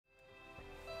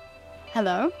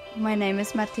Hello, my name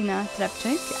is Martina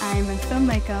Trepczyk. I'm a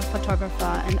filmmaker,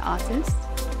 photographer and artist,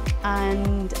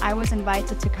 and I was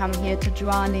invited to come here to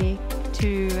Diwali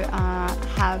to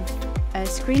have a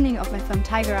screening of my film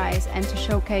Tigereyes and to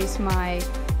showcase my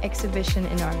exhibition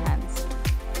in our hands.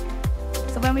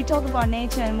 So when we talk about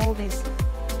nature and Maldives,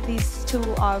 these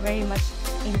two are very much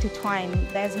intertwined.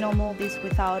 There's no Maldives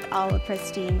without our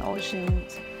pristine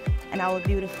oceans and our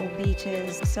beautiful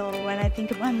beaches. So when I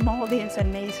think about Maldives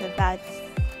and nature, that's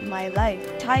my life.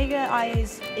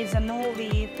 Tigereyes is a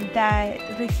movie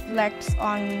that reflects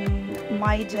on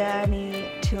my journey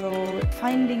to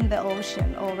finding the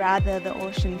ocean, or rather the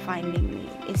ocean finding me.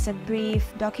 It's a brief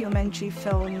documentary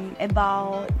film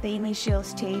about the initial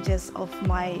stages of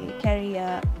my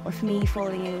career, of me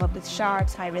falling in love with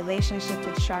sharks, my relationship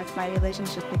with sharks, my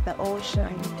relationship with the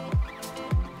ocean.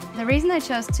 The reason I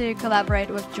chose to collaborate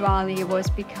with Diwali was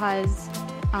because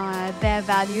their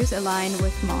values align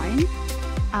with mine,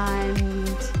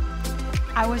 and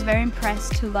I was very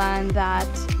impressed to learn that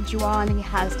Diwali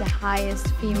has the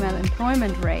highest female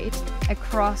employment rate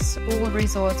across all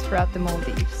resorts throughout the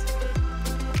Maldives.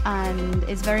 And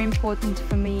it's very important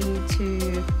for me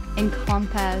to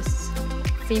encompass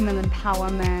female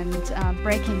empowerment,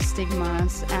 breaking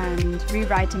stigmas and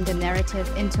rewriting the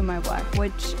narrative into my work,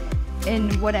 which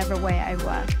in whatever way I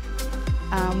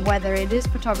work, whether it is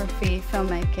photography,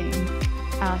 filmmaking,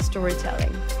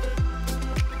 storytelling.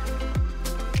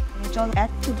 John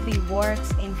actively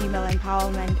works in female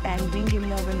empowerment and bringing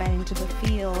more women into the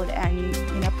field and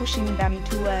pushing them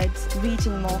towards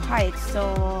reaching more heights.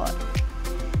 So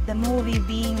the movie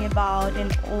being about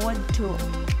an ode to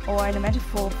or a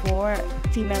metaphor for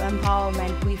female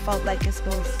empowerment, we felt like this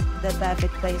was the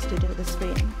perfect place to do the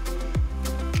screening.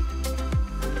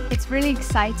 It's really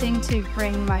exciting to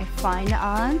bring my fine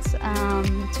art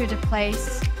to the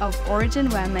place of origin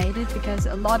where I made it, because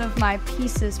a lot of my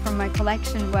pieces from my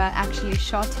collection were actually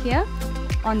shot here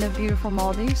on the beautiful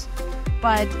Maldives.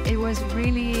 But it was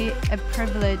really a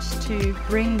privilege to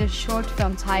bring the short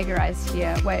film Tigereyes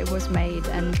here where it was made,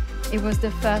 and it was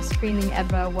the first screening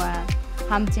ever where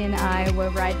Hamty and I were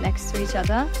right next to each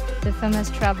other. The film has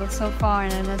traveled so far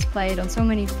and it has played on so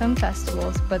many film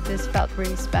festivals, but this felt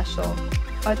really special.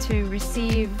 Or to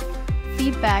receive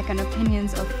feedback and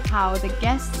opinions of how the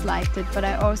guests liked it, but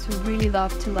I also really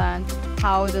loved to learn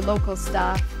how the local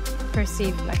staff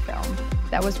perceived my film.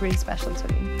 That was really special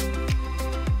to me.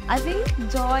 I think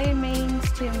joy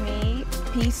means to me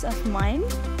peace of mind,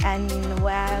 and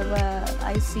wherever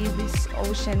I see this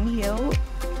ocean here,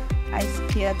 I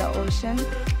hear the ocean,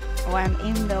 or I'm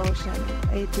in the ocean,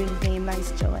 it brings me immense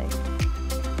joy.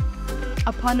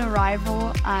 Upon arrival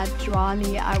at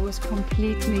Diwali, I was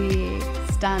completely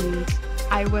stunned.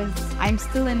 I'm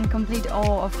still in complete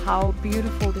awe of how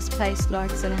beautiful this place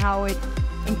looks and how it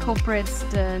incorporates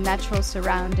the natural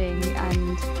surrounding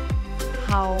and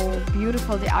how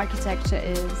beautiful the architecture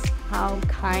is, how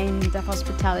kind the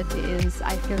hospitality is.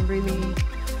 I feel really,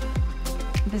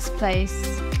 this place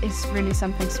is really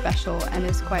something special and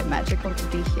it's quite magical to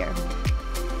be here.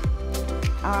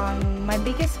 My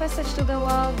biggest message to the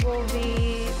world will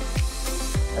be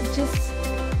just,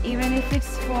 even if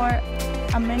it's for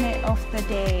a minute of the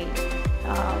day,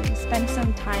 spend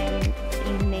some time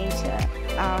in nature,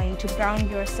 to ground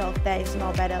yourself. There is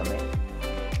no better way.